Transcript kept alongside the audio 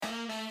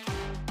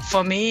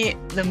For me,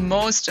 the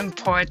most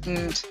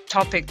important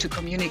topic to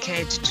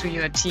communicate to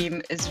your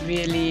team is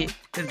really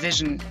the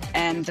vision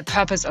and the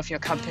purpose of your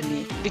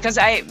company. Because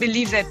I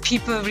believe that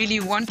people really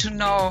want to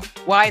know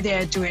why they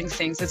are doing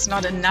things. It's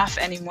not enough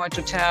anymore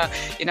to tell,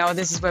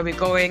 this is where we're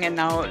going and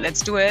now let's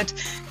do it.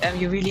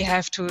 You really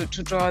have to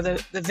draw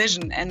the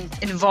vision and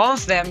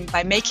involve them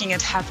by making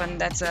it happen.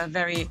 That's a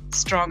very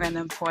strong and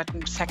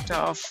important factor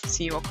of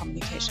CEO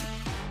communication.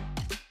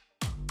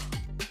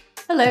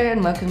 Hello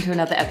and welcome to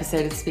another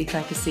episode of Speak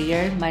Like a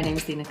CEO. My name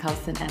is Lena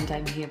Carlson and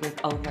I'm here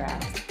with Oliver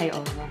Abt. Hey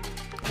Oliver.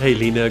 Hey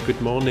Lena,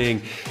 good morning.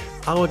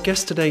 Our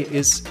guest today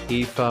is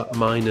Eva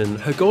Meinen.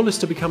 Her goal is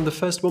to become the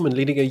first woman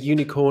leading a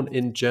unicorn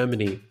in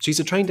Germany.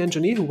 She's a trained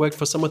engineer who worked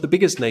for some of the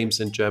biggest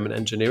names in German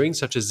engineering,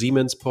 such as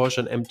Siemens, Porsche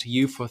and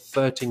MTU for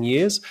 13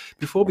 years,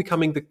 before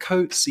becoming the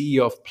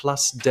co-CEO of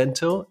Plus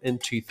Dental in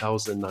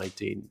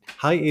 2019.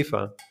 Hi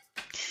Eva.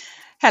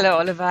 Hello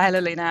Oliver, hello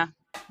Lena.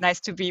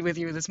 Nice to be with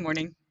you this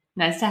morning.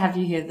 Nice to have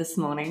you here this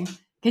morning.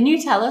 Can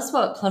you tell us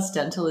what Plus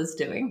Dental is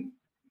doing?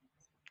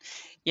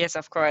 Yes,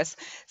 of course.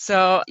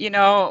 So,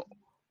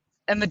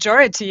 a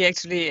majority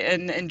actually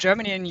in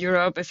Germany and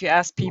Europe, if you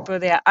ask people,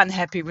 they are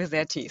unhappy with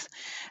their teeth.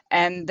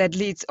 And that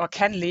leads or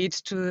can lead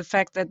to the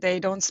fact that they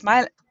don't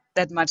smile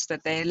that much,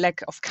 that they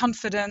lack of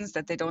confidence,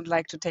 that they don't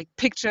like to take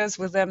pictures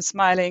with them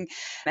smiling.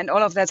 And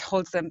all of that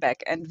holds them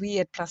back. And we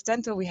at Plus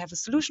Dental, we have a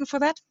solution for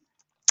that.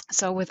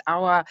 So with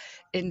our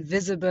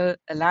invisible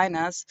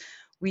aligners,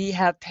 we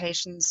help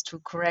patients to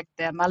correct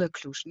their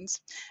malocclusions.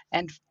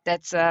 And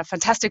that's a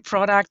fantastic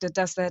product that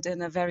does that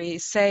in a very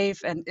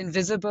safe and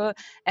invisible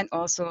and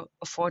also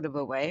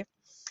affordable way.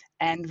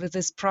 And with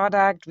this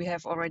product, we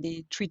have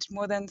already treated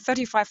more than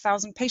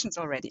 35,000 patients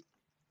already.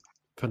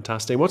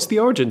 Fantastic. What's the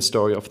origin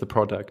story of the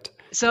product?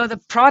 So the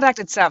product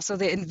itself, so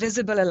the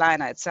invisible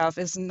aligner itself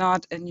is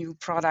not a new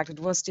product. It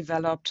was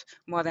developed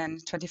more than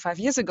 25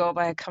 years ago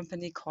by a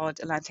company called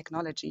Align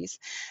Technologies.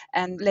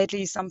 And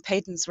lately some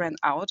patents ran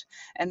out,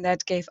 and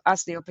that gave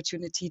us the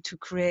opportunity to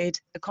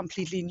create a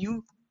completely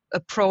new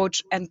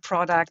approach and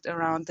product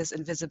around this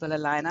invisible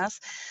aligners.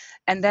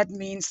 And that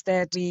means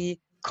that we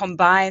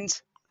combined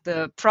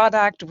the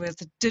product with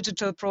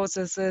digital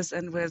processes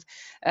and with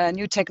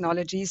new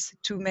technologies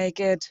to make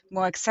it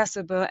more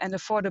accessible and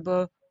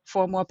affordable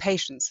for more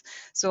patients.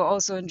 So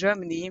also in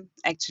Germany,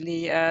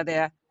 actually,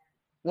 there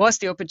was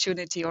the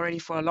opportunity already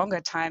for a longer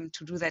time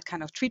to do that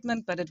kind of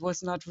treatment, but it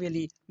was not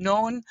really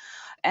known.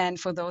 And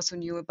for those who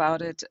knew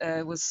about it,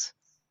 it was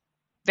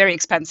very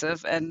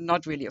expensive and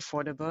not really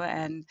affordable.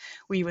 And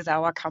we, with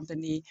our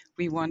company,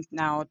 we want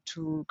now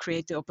to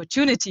create the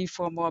opportunity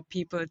for more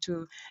people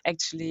to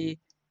actually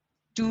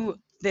do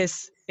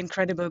this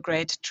incredible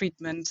great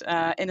treatment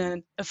in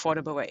an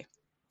affordable way.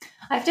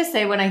 I have to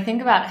say, when I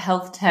think about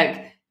health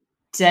tech,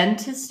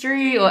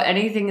 dentistry or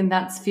anything in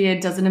that sphere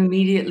doesn't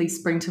immediately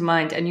spring to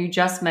mind. And you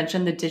just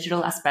mentioned the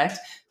digital aspect.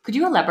 Could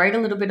you elaborate a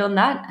little bit on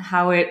that,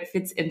 how it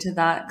fits into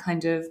that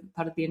kind of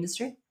part of the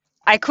industry?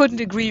 I couldn't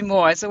agree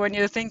more. So when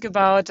you think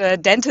about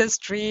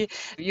dentistry,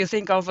 you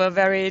think of a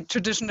very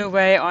traditional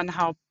way on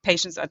how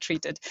patients are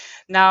treated.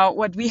 Now,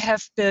 what we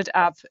have built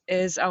up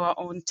is our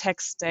own tech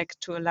stack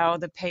to allow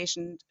the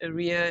patient a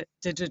real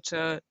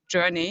digital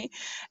journey.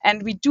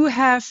 And we do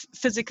have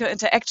physical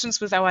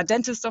interactions with our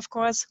dentist, of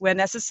course, where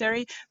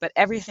necessary, but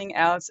everything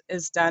else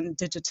is done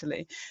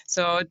digitally.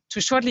 So to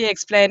shortly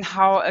explain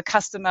how a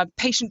customer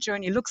patient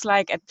journey looks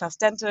like at Plus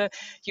Dental,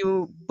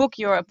 you book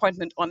your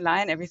appointment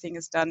online, everything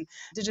is done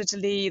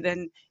digitally,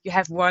 then you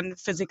have one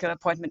physical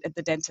appointment at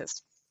the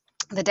dentist.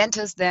 The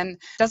dentist then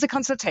does a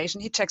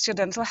consultation. He checks your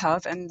dental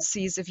health and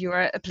sees if you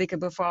are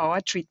applicable for our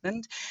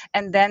treatment.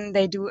 And then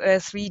they do a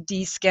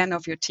 3D scan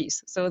of your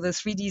teeth. So the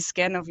 3D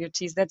scan of your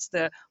teeth, that's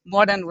the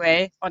modern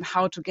way on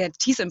how to get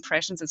teeth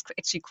impressions. It's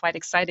actually quite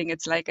exciting.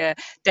 It's like a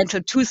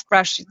dental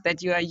toothbrush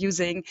that you are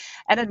using,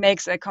 and it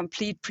makes a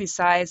complete,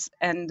 precise,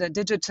 and a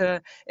digital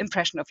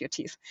impression of your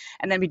teeth.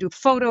 And then we do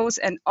photos,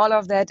 and all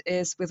of that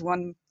is with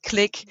one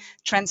click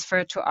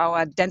transferred to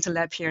our dental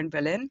lab here in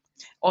Berlin,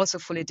 also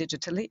fully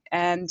digitally.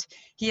 And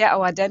here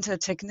our dental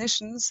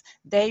technicians,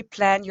 they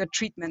plan your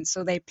treatment.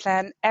 So they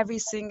plan every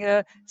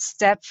single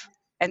step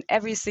and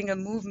every single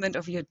movement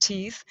of your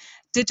teeth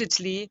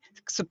digitally,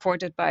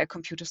 supported by a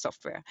computer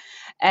software.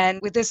 And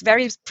with this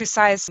very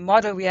precise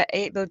model, we are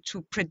able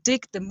to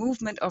predict the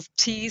movement of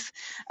teeth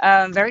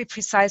very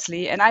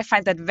precisely. And I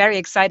find that very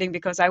exciting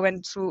because I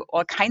went through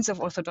all kinds of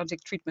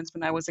orthodontic treatments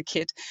when I was a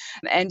kid.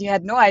 And you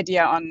had no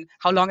idea on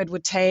how long it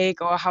would take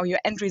or how your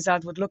end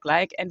result would look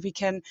like. And we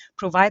can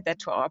provide that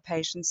to our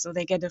patients so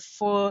they get a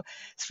full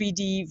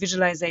 3D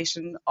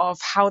visualization of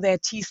how their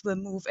teeth will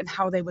move and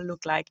how they will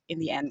look like in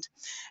the end.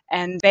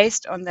 And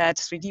based on that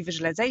 3D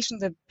visualization,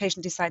 the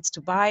patient decides to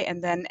buy,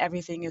 and then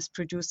everything is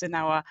produced in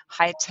our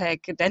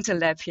high-tech dental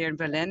lab here in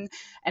Berlin.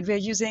 And we're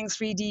using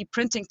 3D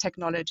printing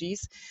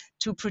technologies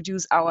to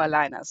produce our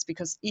aligners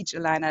because each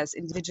aligner is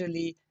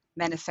individually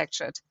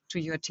manufactured to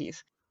your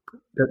teeth.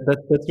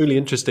 That's really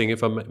interesting,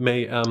 if I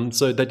may.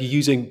 So that you're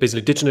using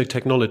basically digital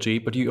technology,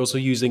 but you're also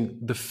using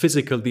the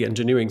physical, the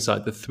engineering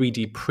side, the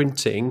 3D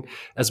printing,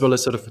 as well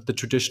as sort of the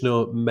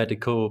traditional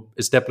medical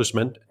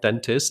establishment,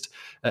 dentist,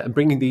 and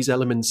bringing these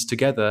elements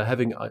together,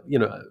 having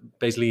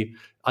basically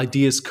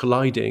ideas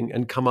colliding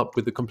and come up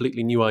with a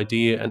completely new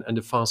idea and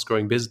a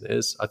fast-growing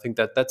business. I think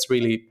that's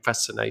really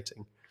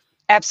fascinating.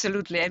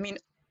 Absolutely. I mean,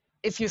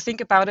 if you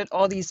think about it,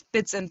 all these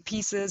bits and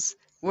pieces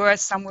were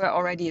somewhere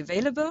already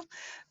available,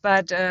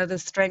 but the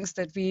strengths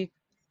that we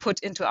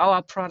put into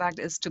our product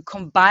is to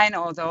combine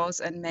all those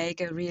and make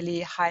a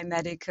really high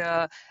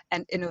medical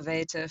and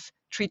innovative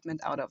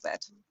treatment out of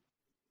that.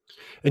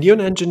 And you're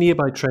an engineer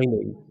by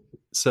training.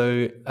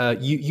 So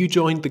you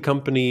joined the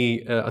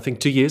company, I think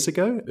 2 years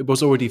ago. It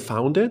was already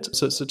founded.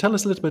 So tell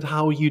us a little bit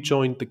how you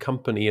joined the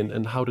company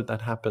and how did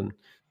that happen?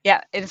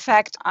 Yeah, in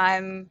fact,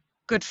 I'm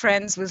good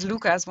friends with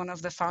Lucas, one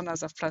of the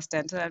founders of Plus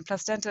Dental, and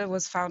Plus Dental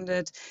was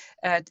founded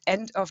at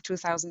end of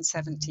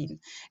 2017.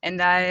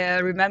 And I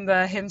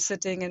remember him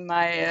sitting in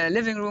my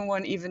living room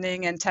one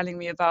evening and telling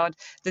me about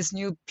this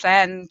new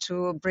plan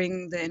to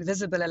bring the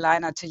invisible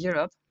aligner to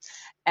Europe.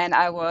 And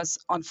I was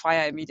on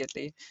fire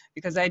immediately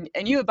because I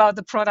knew about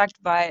the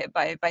product by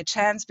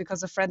chance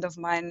because a friend of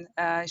mine,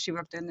 she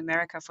worked in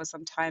America for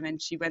some time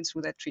and she went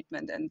through that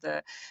treatment and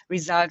the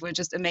result was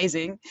just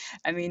amazing.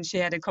 I mean, she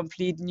had a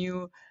complete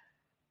new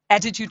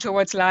attitude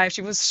towards life.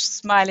 She was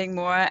smiling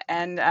more.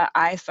 And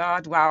I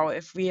thought, wow,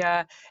 if we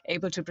are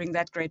able to bring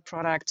that great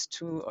product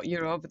to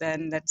Europe,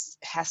 then that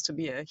has to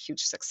be a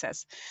huge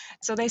success.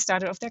 So they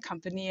started off their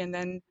company. And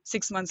then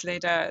 6 months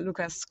later,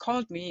 Lucas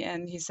called me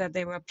and he said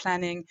they were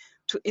planning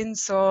to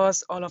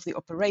insource all of the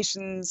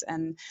operations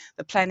and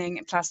the planning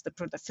plus the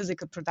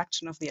physical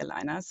production of the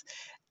aligners.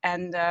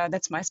 And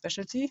that's my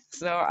specialty.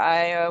 So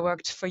I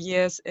worked for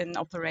years in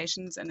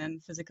operations and in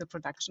physical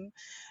production.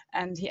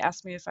 And he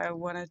asked me if I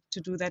wanted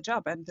to do that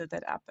job and build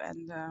that up.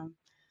 And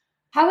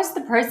How is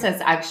the process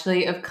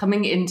actually of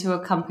coming into a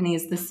company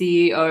as the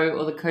CEO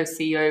or the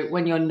co-CEO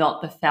when you're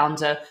not the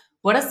founder?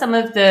 What are some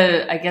of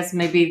the, I guess,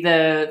 maybe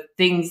the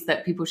things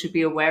that people should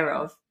be aware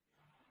of?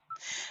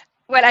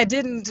 well, I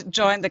didn't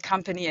join the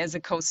company as a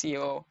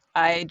co-CEO.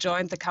 I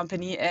joined the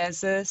company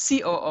as a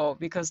COO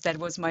because that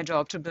was my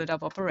job to build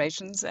up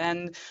operations.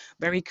 And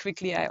very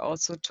quickly, I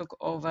also took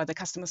over the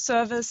customer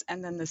service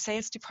and then the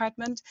sales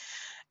department.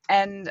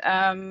 And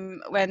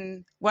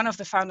when one of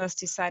the founders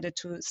decided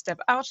to step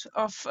out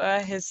of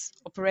his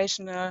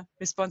operational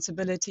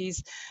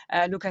responsibilities,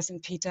 Lucas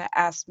and Peter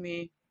asked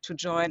me to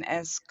join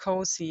as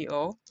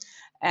co-CEO.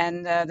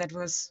 And that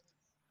was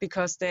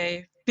because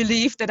they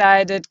believed that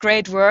I did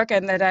great work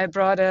and that I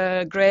brought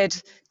a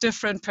great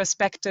different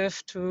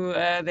perspective to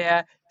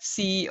their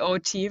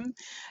CEO team.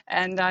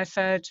 And I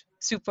felt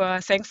super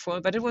thankful.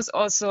 But it was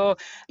also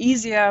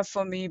easier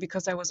for me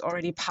because I was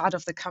already part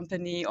of the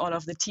company. All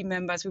of the team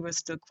members, we were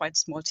still quite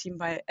small team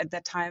at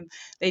that time.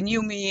 They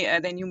knew me,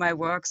 they knew my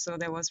work. So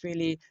there was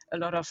really a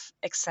lot of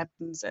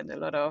acceptance and a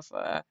lot of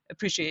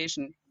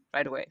appreciation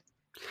right away.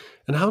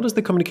 And how does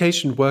the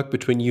communication work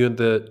between you and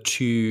the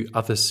two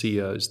other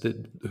CEOs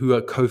who are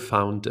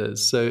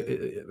co-founders? So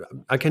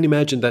I can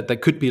imagine that there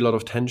could be a lot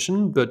of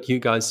tension, but you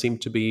guys seem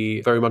to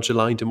be very much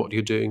aligned in what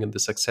you're doing, and the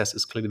success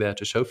is clearly there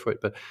to show for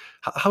it. But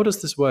how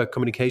does this work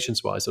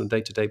communications-wise on a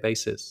day-to-day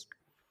basis?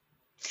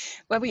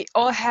 Well, we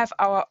all have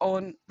our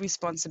own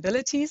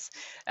responsibilities.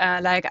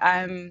 Like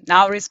I'm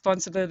now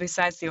responsible,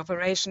 besides the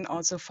operation,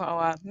 also for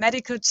our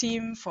medical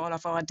team, for all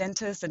of our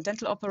dentists and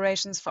dental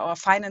operations, for our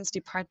finance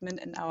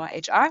department and our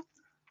HR.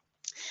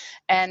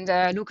 And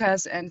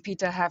Lucas and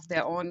Peter have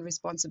their own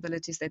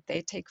responsibilities that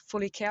they take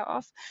fully care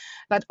of.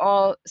 But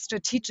all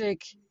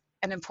strategic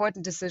and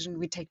important decision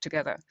we take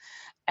together.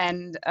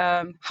 And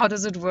how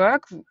does it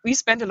work? We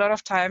spend a lot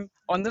of time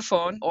on the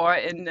phone or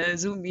in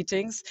Zoom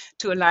meetings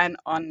to align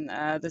on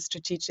the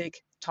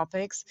strategic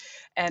topics.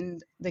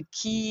 And the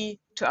key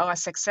to our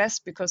success,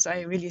 because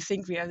I really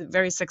think we are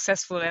very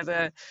successful as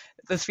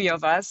the three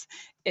of us,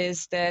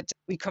 is that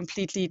we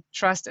completely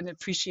trust and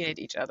appreciate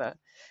each other.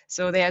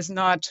 So there's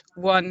not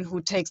one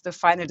who takes the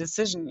final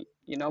decision.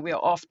 You know, we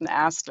are often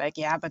asked, like,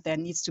 yeah, but there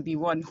needs to be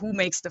one who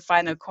makes the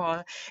final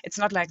call. It's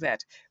not like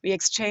that. We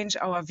exchange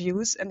our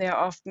views, and they are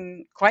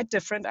often quite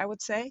different, I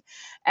would say.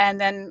 And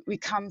then we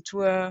come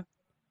to a,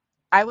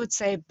 I would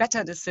say,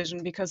 better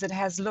decision because it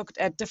has looked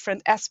at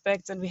different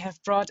aspects, and we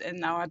have brought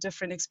in our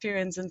different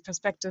experience and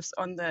perspectives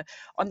on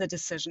the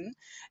decision.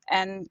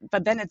 And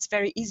but then it's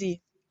very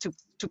easy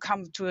to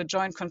come to a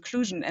joint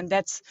conclusion, and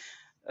that's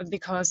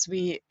because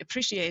we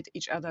appreciate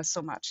each other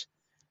so much.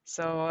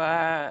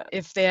 So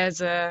if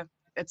there's a,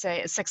 let's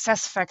say, a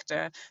success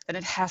factor, then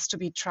it has to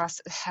be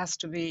trust, it has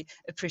to be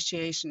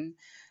appreciation,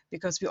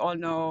 because we all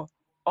know,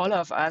 all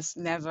of us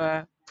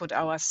never put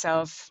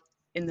ourselves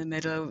in the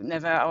middle,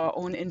 never our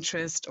own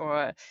interest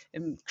or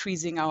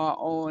increasing our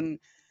own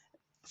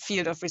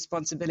field of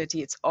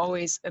responsibility. It's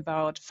always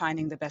about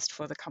finding the best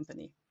for the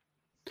company.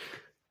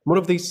 One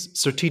of these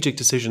strategic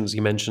decisions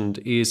you mentioned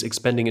is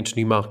expanding into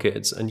new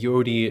markets, and you're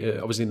already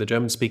obviously in the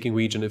German-speaking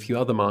region, a few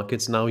other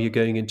markets. Now you're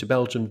going into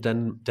Belgium,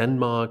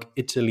 Denmark,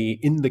 Italy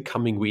in the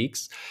coming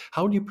weeks.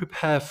 How do you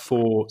prepare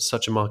for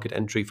such a market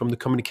entry from the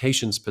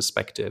communications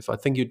perspective? I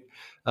think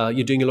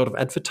you're doing a lot of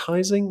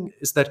advertising.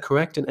 Is that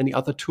correct? And any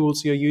other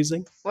tools you're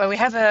using? Well, we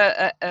have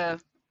a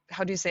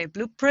how do you say,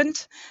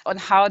 blueprint on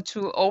how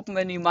to open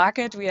a new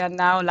market. We are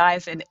now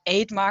live in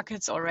 8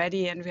 markets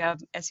already, and we are,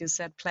 as you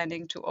said,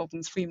 planning to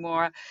open 3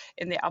 more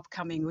in the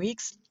upcoming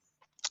weeks.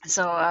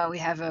 So we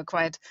have a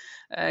quite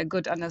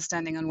good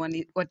understanding on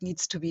what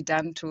needs to be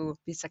done to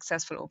be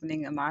successful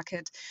opening a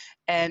market.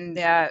 And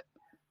there are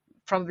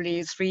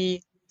probably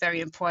 3 very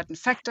important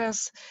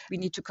factors we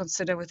need to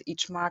consider with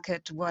each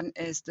market. One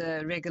is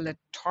the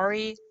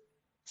regulatory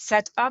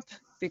set up,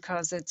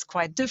 because it's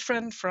quite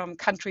different from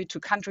country to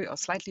country, or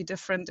slightly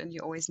different, and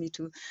you always need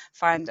to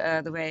find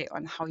the way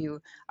on how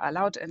you are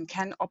allowed and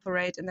can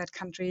operate in that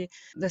country.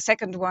 The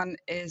second one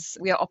is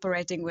we are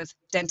operating with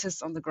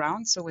dentists on the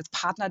ground, so with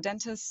partner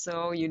dentists.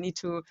 So you need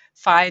to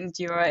find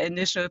your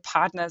initial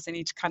partners in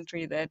each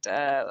country that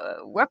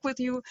work with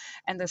you.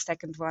 And the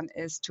second one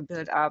is to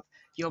build up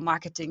your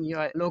marketing,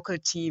 your local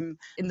team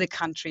in the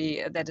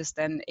country that is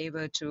then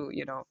able to,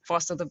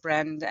 foster the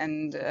brand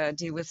and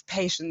deal with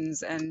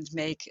patients and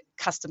make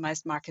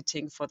customized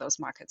marketing for those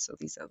markets. So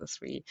these are the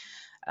 3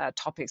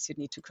 topics you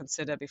need to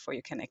consider before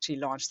you can actually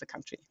launch the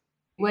country.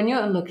 When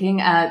you're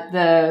looking at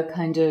the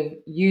kind of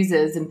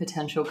users in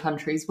potential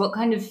countries, what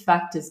kind of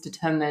factors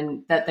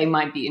determine that they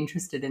might be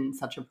interested in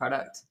such a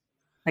product?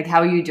 Like,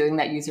 how are you doing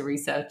that user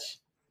research?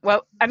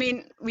 Well, I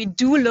mean, we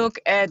do look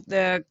at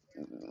the,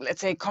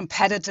 let's say,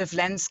 competitive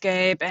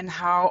landscape and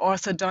how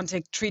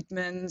orthodontic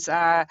treatments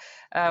are,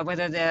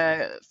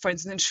 whether for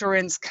instance,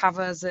 insurance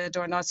covers it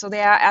or not. So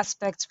there are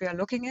aspects we are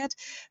looking at,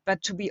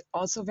 but to be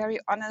also very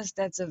honest,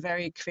 that's a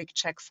very quick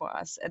check for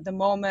us. At the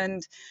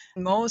moment,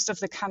 most of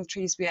the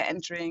countries we are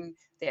entering,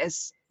 there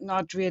is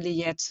not really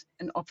yet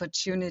an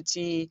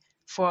opportunity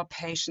for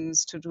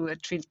patients to do a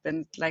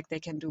treatment like they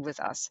can do with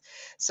us.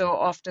 So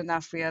often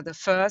enough, we are the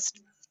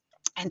first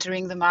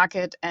entering the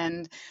market,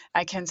 and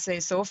I can say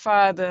so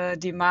far the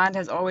demand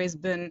has always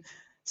been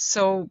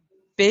so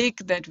big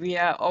that we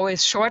are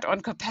always short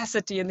on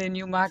capacity in the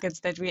new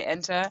markets that we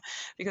enter,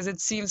 because it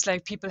seems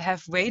like people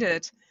have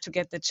waited to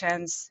get the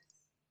chance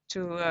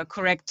to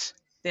correct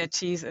their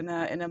teeth in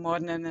a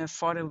modern and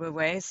affordable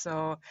way.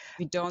 So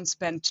we don't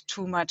spend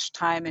too much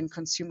time in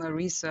consumer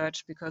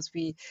research, because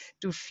we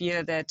do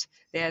feel that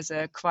there's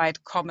a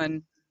quite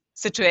common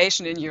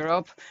situation in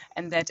Europe,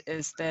 and that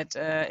is that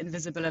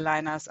invisible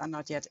aligners are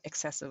not yet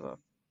accessible.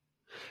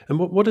 And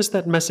what is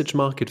that message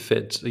market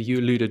fit you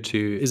alluded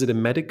to? Is it a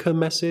medical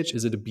message?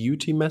 Is it a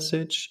beauty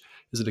message?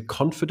 Is it a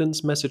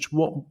confidence message?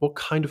 What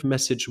kind of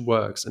message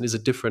works, and is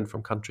it different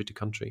from country to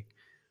country?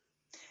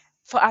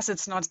 For us,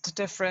 it's not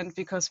different,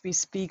 because we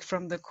speak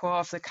from the core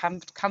of the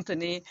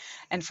company,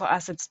 and for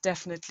us, it's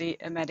definitely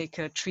a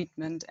medical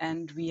treatment,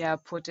 and we are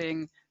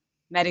putting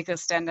medical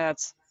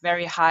standards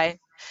very high.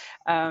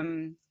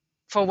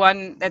 For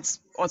one, that's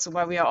also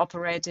why we are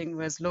operating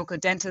with local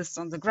dentists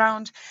on the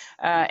ground,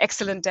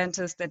 excellent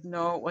dentists that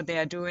know what they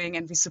are doing,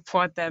 and we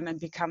support them and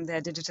become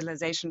their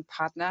digitalization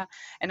partner.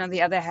 And on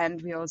the other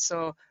hand, we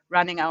also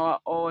running our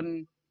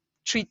own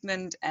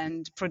treatment,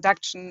 and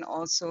production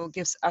also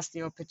gives us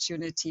the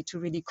opportunity to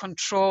really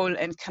control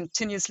and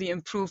continuously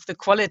improve the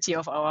quality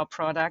of our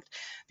product,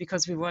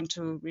 because we want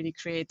to really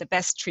create the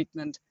best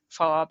treatment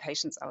for our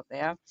patients out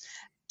there.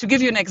 To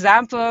give you an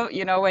example,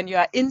 when you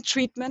are in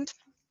treatment,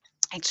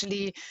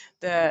 actually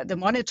the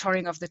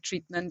monitoring of the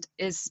treatment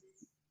is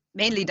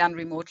mainly done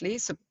remotely,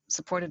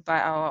 supported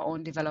by our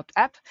own developed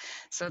app.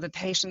 So the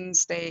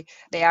patients, they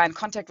are in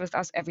contact with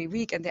us every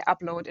week, and they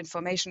upload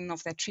information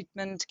of their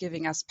treatment,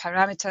 giving us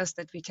parameters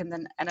that we can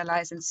then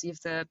analyze and see if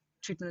the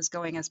treatment is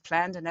going as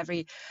planned. And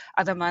every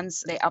other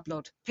month they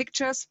upload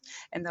pictures,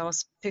 and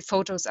those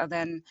photos are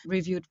then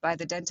reviewed by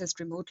the dentist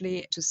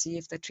remotely to see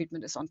if the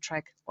treatment is on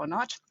track or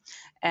not.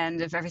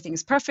 And if everything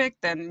is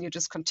perfect, then you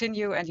just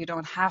continue and you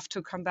don't have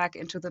to come back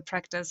into the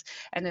practice.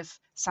 And if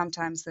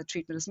sometimes the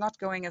treatment is not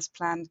going as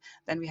planned,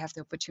 then we have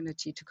the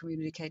opportunity to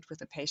communicate with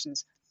the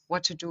patients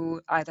what to do,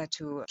 either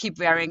to keep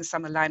wearing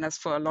some aligners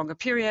for a longer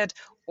period,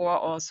 or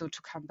also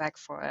to come back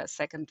for a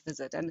second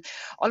visit. And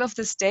all of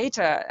this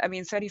data,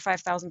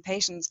 35,000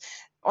 patients,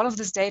 all of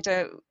this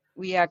data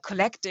we are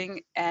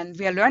collecting, and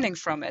we are learning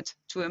from it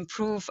to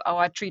improve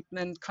our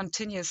treatment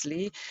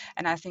continuously.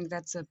 And I think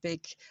that's a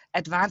big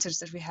advantage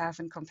that we have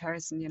in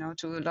comparison,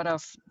 to a lot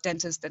of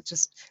dentists that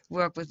just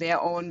work with their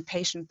own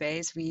patient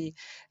base.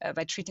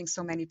 By treating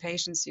so many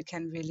patients, you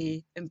can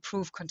really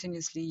improve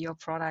continuously your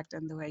product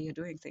and the way you're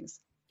doing things.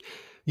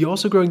 You're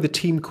also growing the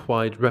team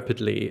quite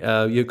rapidly.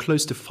 You're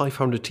close to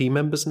 500 team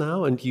members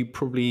now, and you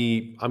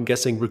probably, I'm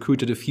guessing,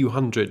 recruited a few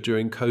hundred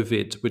during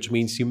COVID, which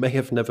means you may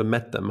have never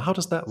met them. How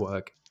does that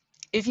work?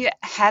 If you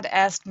had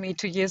asked me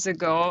 2 years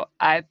ago,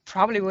 I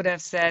probably would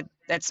have said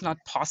that's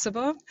not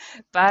possible.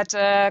 But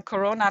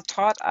Corona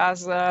taught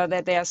us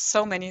that there are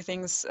so many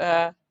things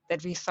that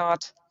we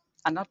thought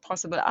are not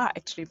possible are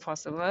actually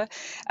possible.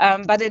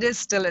 But it is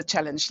still a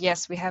challenge.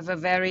 Yes, we have a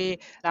very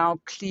now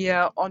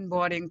clear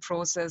onboarding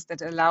process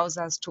that allows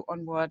us to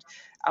onboard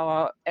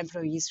our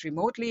employees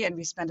remotely, and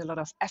we spend a lot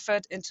of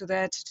effort into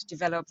that to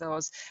develop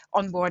those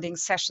onboarding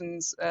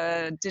sessions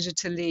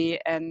digitally,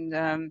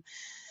 and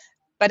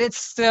but it's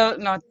still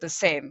not the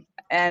same.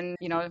 And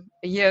a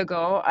year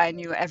ago I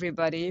knew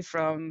everybody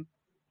from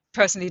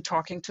personally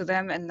talking to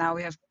them, and now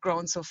we have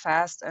grown so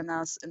fast and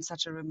are in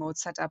such a remote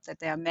setup that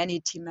there are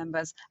many team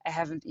members I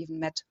haven't even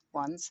met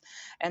once,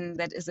 and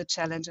that is a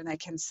challenge. And I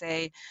can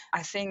say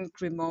I think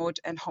remote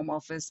and home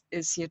office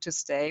is here to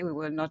stay. We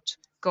will not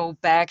go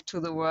back to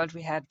the world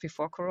we had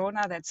before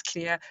Corona, that's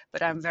clear,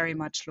 but I'm very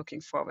much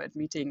looking forward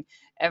meeting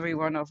every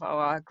one of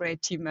our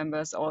great team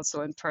members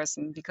also in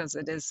person, because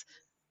it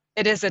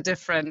is a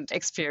different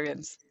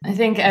experience. I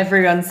think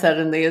everyone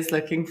certainly is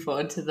looking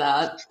forward to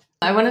that.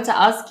 I wanted to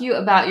ask you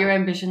about your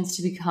ambitions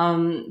to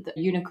become the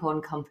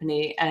unicorn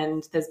company,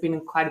 and there's been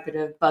quite a bit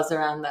of buzz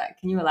around that.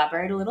 Can you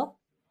elaborate a little?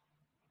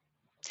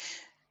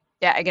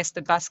 Yeah, I guess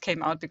the buzz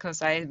came out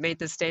because I made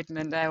the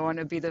statement I want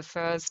to be the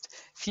first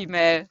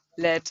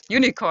female-led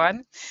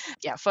unicorn.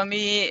 Yeah, for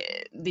me,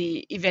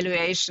 the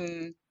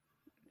evaluation,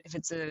 if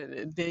it's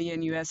 $1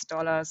 billion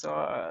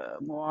or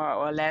more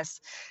or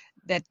less,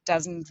 that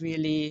doesn't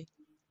really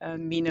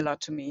mean a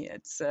lot to me.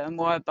 It's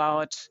more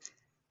about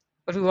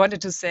what we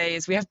wanted to say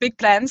is we have big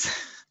plans.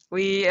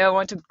 We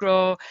want to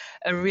grow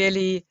a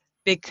really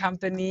big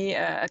company,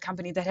 a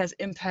company that has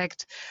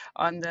impact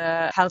on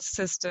the health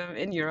system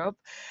in Europe,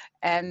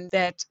 and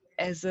that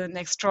as an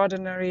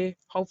extraordinary,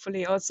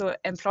 hopefully also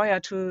employer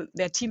to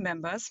their team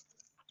members.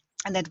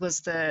 And that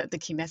was the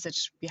key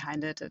message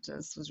behind it. It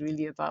was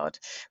really about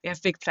we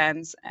have big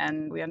plans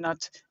and we are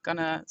not going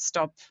to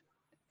stop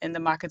in the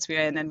markets we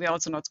are in, and we're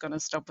also not going to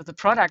stop with the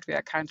product we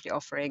are currently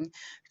offering,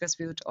 because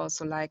we would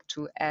also like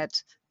to add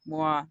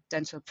more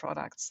dental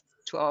products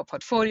to our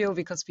portfolio,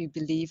 because we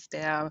believe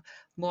there are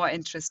more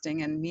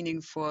interesting and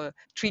meaningful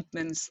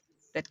treatments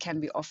that can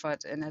be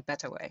offered in a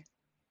better way.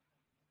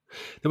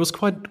 There was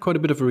quite a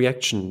bit of a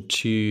reaction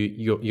to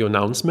your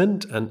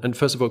announcement, and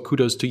first of all,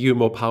 kudos to you,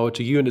 more power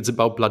to you. And it's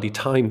about bloody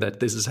time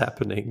that this is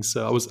happening.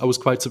 So I was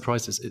quite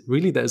surprised.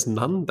 Really, there's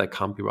none that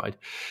can't be right.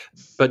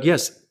 But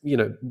yes,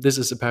 this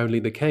is apparently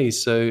the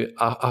case. So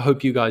I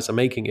hope you guys are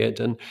making it.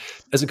 And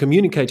as a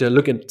communicator, I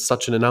look at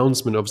such an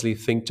announcement, obviously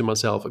think to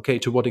myself, okay,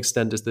 to what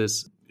extent is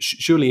this?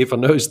 Surely if I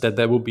knows that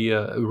there will be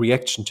a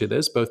reaction to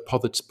this, both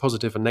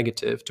positive and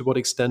negative, to what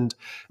extent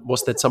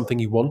was that something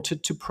you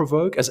wanted to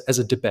provoke as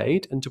a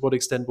debate? And to what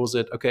extent was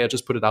it, okay, I'll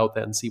just put it out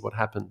there and see what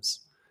happens?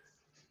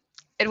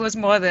 It was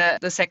more the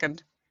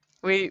second.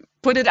 We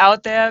put it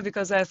out there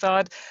because I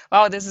thought,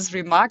 wow, this is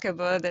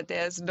remarkable that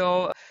there's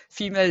no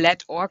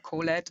female-led or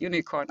co-led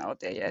unicorn out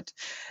there yet.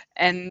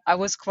 And I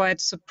was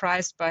quite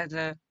surprised by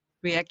the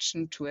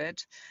reaction to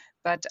it.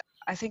 But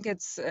I think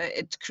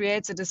it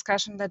creates a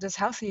discussion that is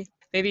healthy.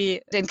 Maybe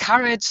it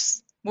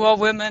encourages more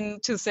women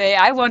to say,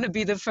 I want to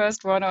be the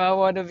first one, or I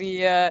want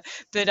to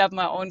build up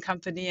my own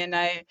company. And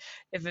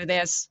if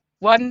there's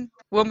one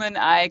woman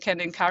I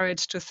can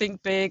encourage to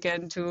think big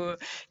and to,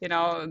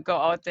 go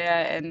out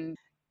there and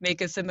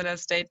make a similar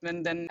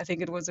statement, then I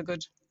think it was a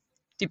good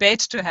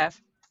debate to have.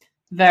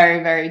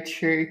 Very, very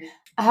true.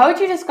 How would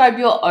you describe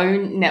your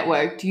own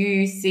network? Do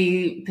you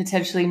see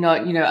potentially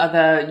not,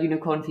 other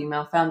unicorn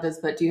female founders,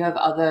 but do you have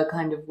other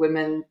kind of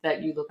women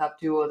that you look up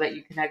to or that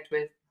you connect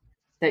with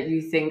that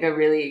you think are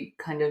really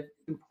kind of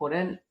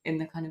important in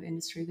the kind of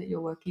industry that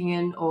you're working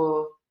in?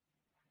 Or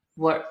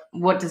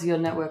what does your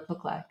network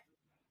look like?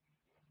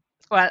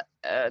 Well,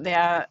 there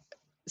are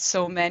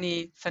so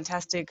many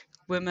fantastic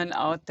women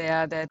out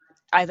there that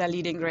either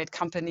leading great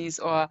companies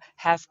or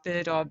have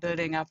built or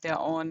building up their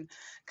own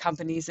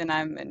companies, and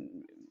I'm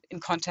in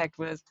contact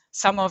with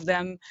some of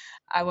them.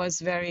 I was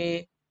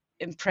very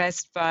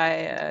impressed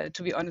by,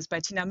 to be honest, by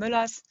Tina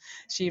Müllers.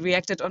 She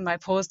reacted on my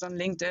post on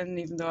LinkedIn,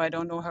 even though I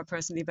don't know her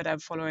personally, but I'm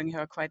following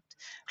her quite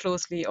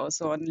closely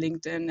also on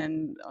LinkedIn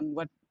and on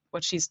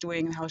what she's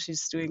doing and how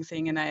she's doing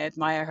things, and I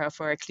admire her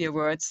for her clear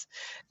words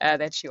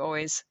that she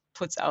always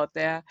puts out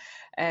there.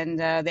 And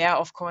there are,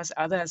 of course,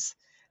 others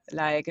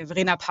like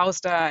Verena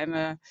Pauster. I'm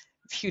a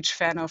huge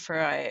fan of her.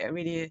 I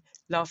really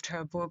loved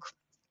her book,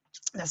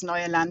 Das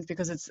Neue Land,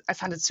 because I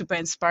found it super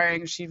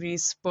inspiring. She really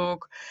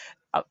spoke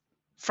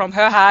from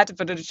her heart,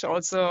 but it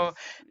also,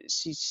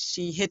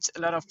 she hit a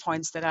lot of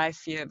points that I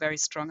feel very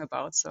strong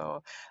about.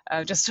 So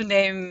just to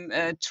name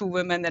two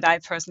women that I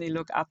personally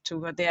look up to,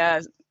 but there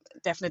are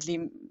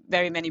definitely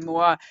very many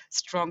more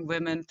strong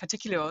women,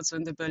 particularly also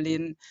in the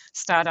Berlin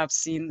startup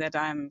scene, that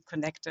I'm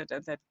connected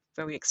and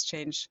where we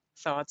exchange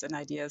thoughts and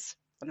ideas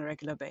on a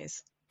regular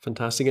basis.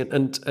 Fantastic.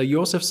 And you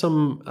also have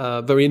some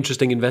very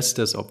interesting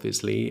investors,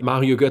 obviously.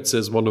 Mario Götze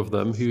is one of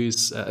them, who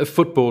is a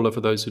footballer,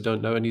 for those who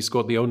don't know, and he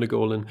scored the only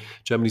goal in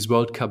Germany's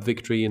World Cup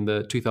victory in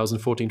the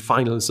 2014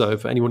 final. So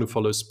for anyone who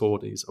follows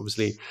sport, he's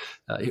obviously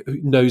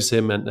knows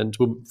him and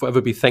will forever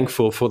be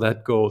thankful for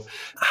that goal.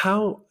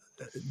 How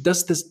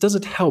Does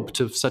it help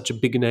to have such a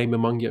big name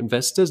among your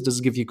investors? Does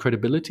it give you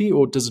credibility,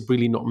 or does it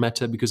really not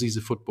matter because he's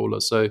a footballer?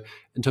 So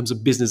in terms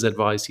of business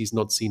advice, he's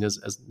not seen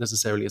as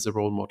necessarily as a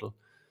role model.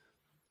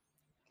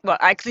 Well,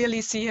 I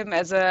clearly see him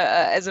as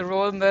a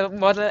role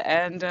model,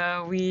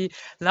 and we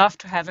love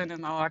to have him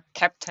in our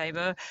cap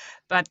table.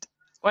 But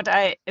what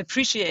I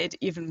appreciate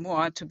even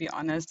more, to be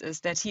honest, is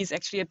that he's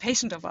actually a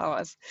patient of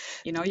ours.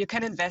 You know, you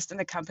can invest in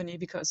a company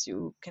because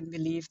you can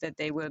believe that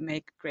they will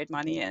make great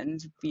money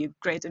and be a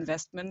great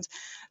investment.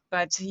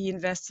 But he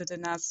invested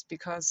in us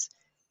because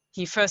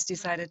he first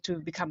decided to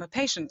become a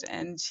patient,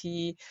 and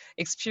he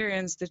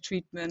experienced the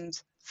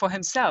treatment for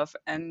himself.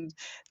 And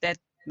that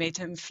made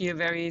him feel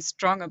very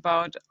strong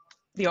about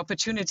the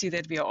opportunity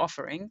that we are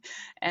offering.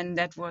 And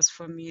that was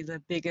for me the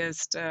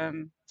biggest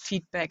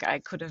feedback I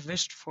could have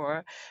wished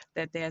for,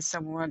 that there's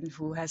someone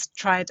who has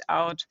tried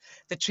out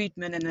the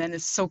treatment and then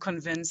is so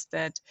convinced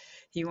that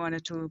he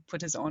wanted to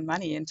put his own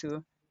money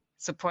into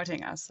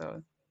supporting us.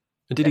 So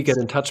And did he get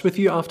in touch with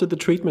you after the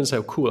treatment and say,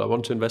 oh, cool, I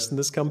want to invest in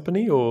this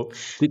company? Or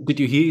did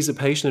you hear he's a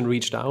patient and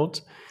reached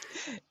out?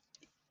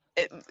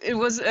 It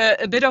was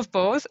a bit of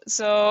both.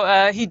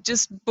 So he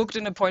just booked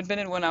an appointment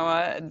in one of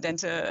our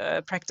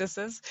dental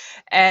practices,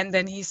 and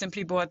then he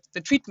simply bought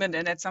the treatment.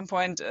 And at some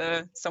point,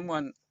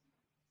 someone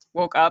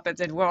woke up and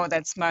said, "Wow,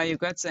 that's Mario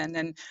Götze," and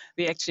then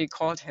we actually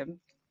called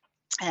him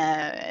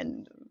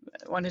and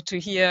wanted to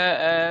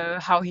hear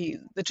how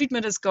the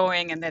treatment is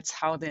going, and that's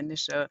how the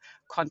initial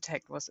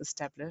contact was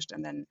established.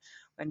 And then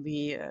when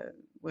we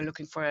were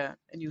looking for a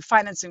new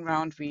financing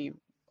round, we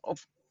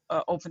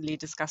openly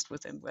discussed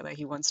with him whether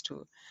he wants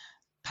to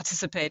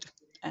participate,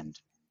 and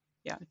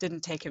yeah, it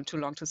didn't take him too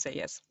long to say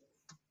yes.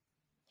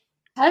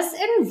 Has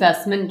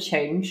investment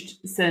changed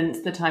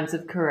since the times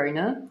of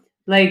Corona?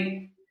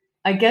 Like,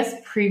 I guess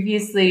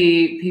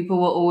previously people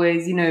were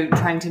always,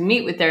 trying to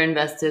meet with their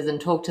investors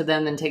and talk to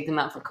them and take them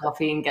out for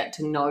coffee and get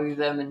to know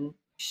them and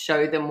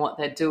show them what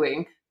they're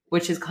doing,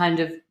 which is kind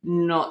of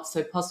not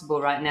so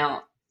possible right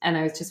now. And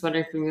I was just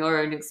wondering, from your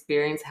own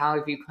experience, how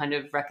have you kind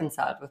of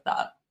reconciled with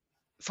that?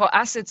 For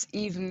us, it's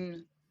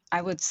even,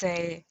 I would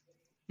say,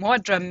 more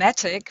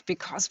dramatic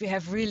because we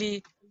have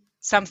really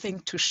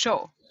something to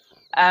show.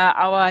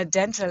 Our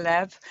dental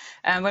lab,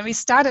 when we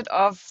started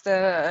off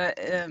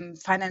the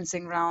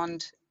financing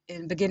round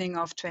in beginning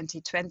of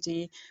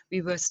 2020,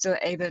 we were still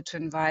able to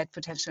invite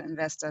potential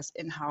investors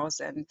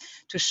in-house and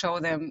to show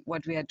them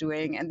what we are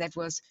doing. And that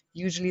was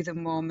usually the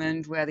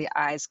moment where the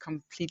eyes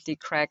completely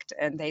cracked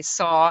and they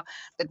saw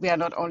that we are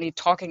not only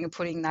talking and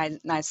putting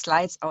nice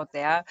slides out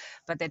there,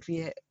 but that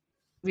we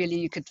really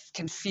you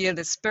can feel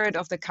the spirit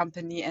of the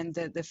company, and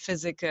the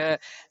physical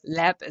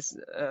lab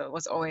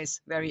was always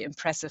very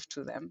impressive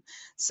to them.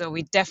 So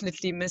we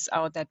definitely miss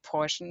out that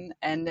portion,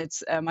 and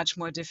it's much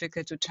more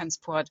difficult to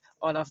transport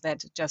all of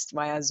that just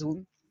via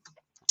Zoom.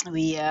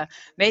 We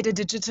made a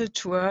digital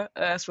tour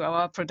through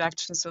our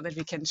production so that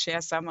we can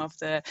share some of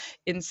the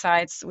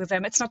insights with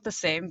them. It's not the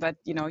same, but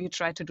you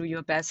try to do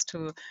your best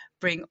to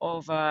bring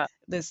over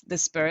the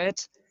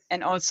spirit.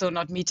 And also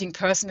not meeting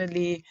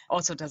personally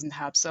also doesn't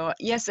help. So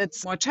yes,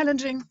 it's more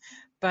challenging,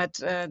 but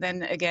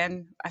then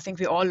again, I think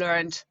we all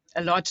learned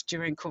a lot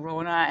during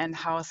Corona and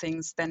how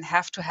things then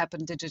have to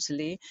happen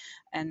digitally.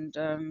 And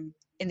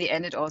in the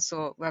end, it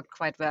also worked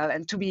quite well.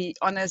 And to be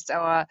honest,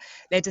 our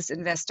latest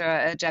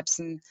investor,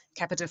 Jepson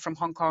Capital from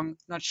Hong Kong,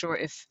 not sure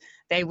if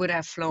they would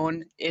have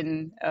flown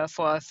in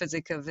for a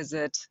physical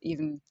visit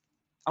even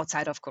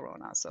outside of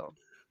Corona. So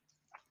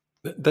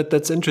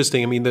that's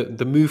interesting. I mean,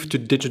 the move to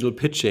digital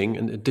pitching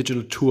and a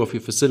digital tour of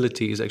your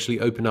facilities actually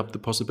open up the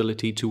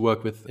possibility to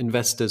work with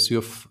investors who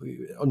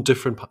are in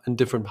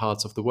different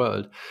parts of the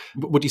world.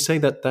 Would you say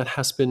that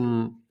has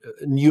been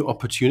a new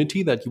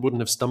opportunity that you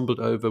wouldn't have stumbled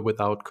over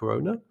without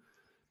Corona,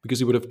 because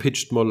you would have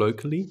pitched more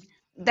locally?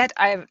 That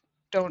I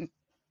don't.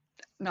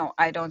 No,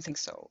 I don't think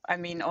so. I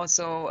mean,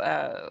 also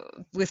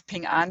with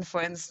Ping An,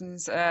 for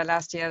instance,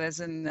 last year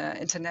there's an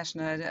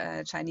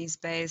international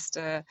Chinese-based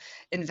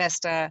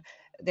investor.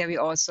 There we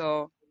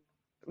also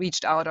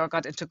reached out or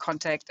got into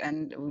contact,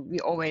 and we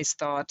always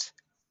thought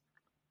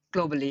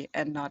globally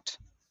and not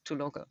too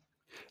local.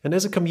 And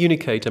as a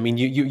communicator, I mean,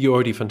 you're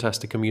already a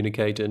fantastic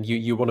communicator, and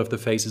you're one of the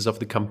faces of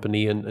the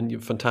company, and you're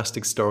a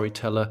fantastic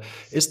storyteller.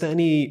 Is there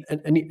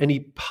any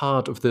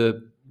part of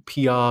the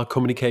PR,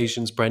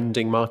 communications,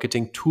 branding,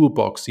 marketing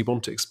toolbox you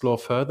want to explore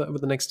further over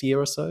the next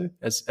year or so?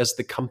 As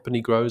the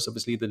company grows,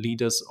 obviously the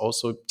leaders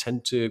also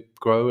tend to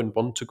grow and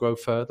want to grow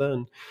further.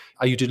 And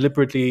are you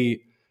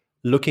deliberately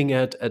looking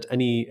at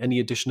any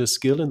additional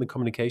skill in the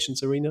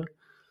communications arena?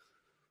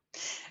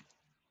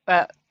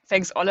 Well,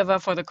 thanks, Oliver,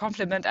 for the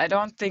compliment. I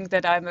don't think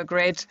that I'm a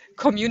great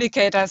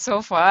communicator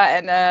so far.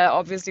 And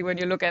obviously, when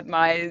you look at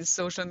my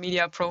social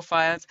media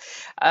profiles,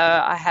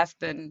 I have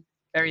been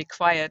very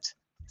quiet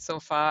so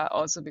far,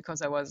 also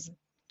because I was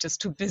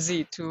just too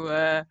busy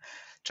to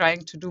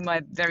trying to do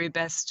my very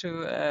best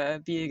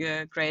to be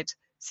a great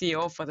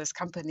CEO for this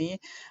company.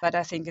 But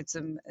I think it's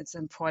an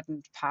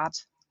important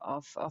part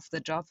of the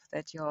job,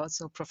 that you're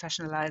also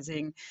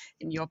professionalizing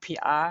in your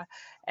PR.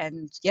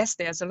 And yes,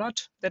 there's a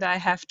lot that I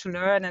have to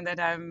learn and that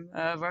I'm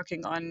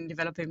working on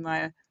developing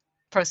my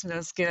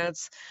personal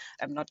skills.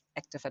 I'm not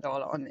active at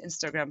all on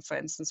Instagram, for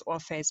instance, or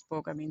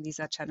Facebook. I mean, these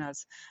are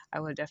channels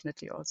I will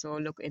definitely also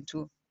look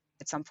into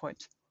at some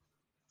point.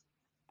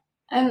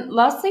 And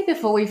lastly,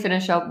 before we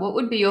finish up, what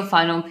would be your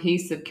final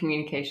piece of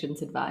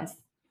communications advice?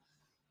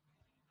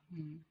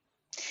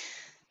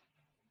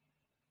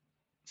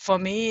 For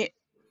me,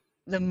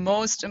 the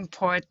most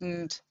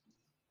important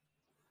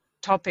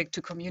topic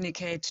to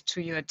communicate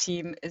to your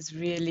team is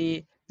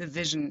really the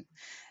vision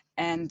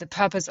and the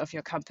purpose of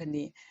your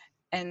company.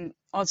 And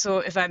also,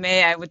 if I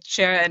may, I would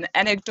share an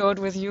anecdote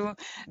with you,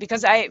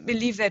 because I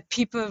believe that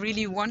people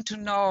really want to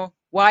know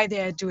why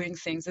they are doing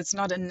things. It's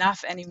not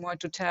enough anymore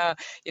to tell,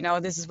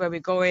 this is where we're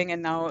going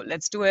and now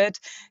let's do it.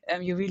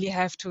 You really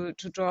have to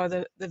draw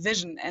the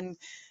vision. And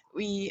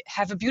we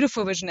have a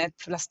beautiful vision at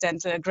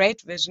Plusdental, a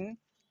great vision.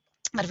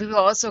 But we were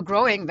also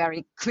growing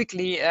very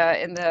quickly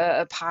in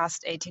the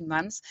past 18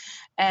 months.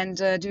 And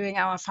during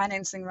our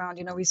financing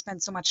round, we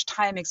spent so much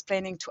time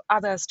explaining to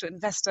others, to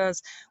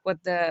investors,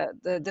 what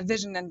the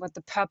vision and what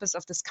the purpose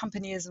of this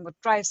company is and what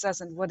drives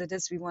us and what it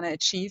is we want to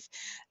achieve.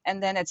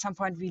 And then at some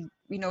point,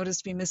 we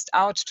noticed we missed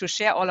out to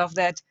share all of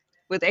that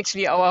with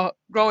actually our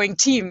growing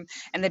team,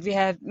 and that we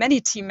had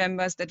many team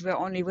members that were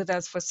only with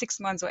us for 6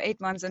 months or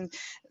 8 months, and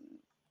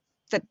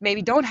that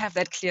maybe don't have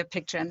that clear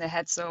picture in their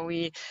head. So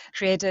we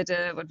created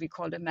what we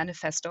called a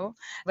manifesto,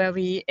 where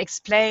we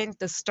explained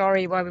the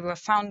story, why we were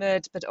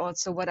founded, but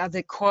also what are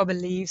the core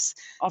beliefs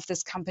of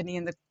this company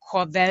and the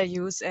core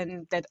values,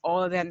 and that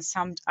all then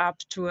summed up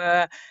to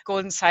a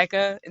golden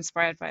cycle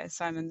inspired by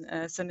Simon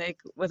Sinek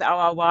with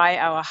our why,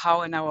 our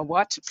how, and our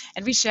what.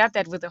 And we shared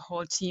that with the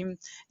whole team,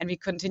 and we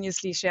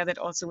continuously share that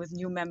also with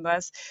new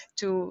members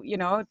to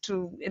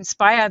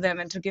inspire them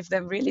and to give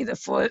them really the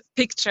full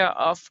picture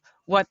of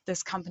what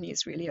this company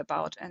is really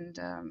about. And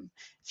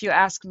if you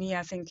ask me,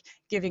 I think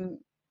giving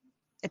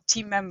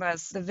team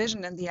members the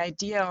vision and the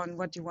idea on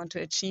what you want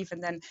to achieve,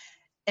 and then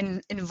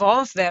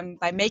involve them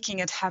by making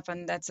it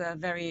happen, that's a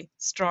very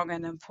strong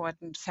and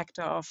important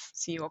factor of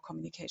CEO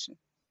communication.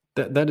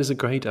 That is a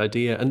great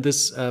idea. And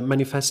this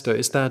manifesto,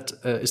 is that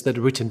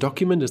a written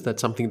document? Is that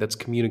something that's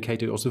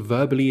communicated also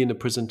verbally in a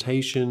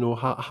presentation, or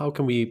how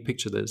can we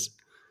picture this?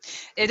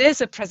 It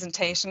is a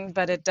presentation,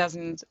 but it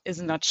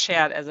is not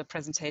shared as a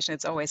presentation.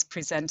 It's always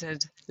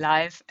presented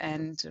live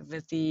and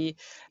with the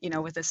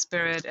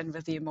spirit and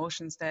with the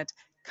emotions that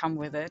come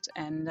with it.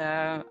 And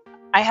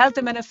I held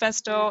the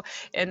manifesto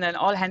in an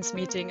all-hands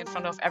meeting in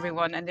front of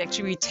everyone, and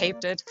actually we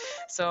taped it.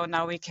 So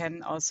now we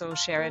can also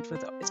share it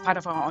it's part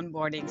of our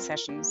onboarding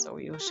session. So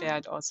we will share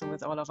it also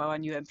with all of our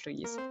new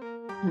employees.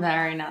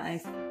 Very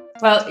nice.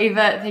 Well,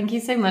 Eva, thank you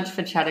so much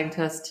for chatting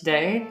to us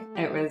today.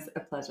 It was a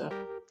pleasure.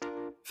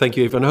 Thank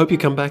you, Eva. And I hope you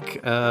come back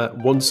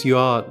once you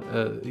are,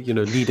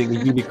 leading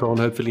a unicorn,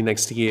 hopefully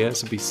next year.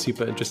 So be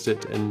super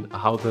interested in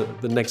how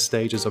the next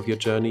stages of your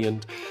journey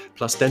and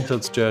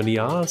Plusdental's journey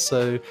are.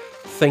 So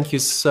thank you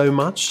so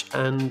much,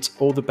 and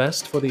all the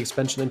best for the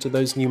expansion into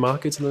those new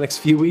markets in the next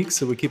few weeks.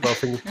 So we keep our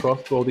fingers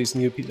crossed for all these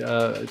new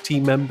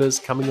team members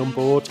coming on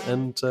board,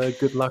 and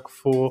good luck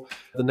for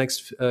the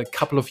next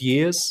couple of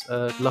years.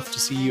 Love to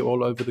see you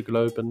all over the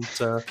globe and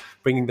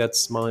bringing that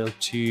smile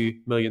to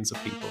millions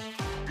of people.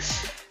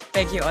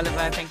 Thank you,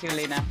 Oliver. Thank you,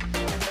 Lena.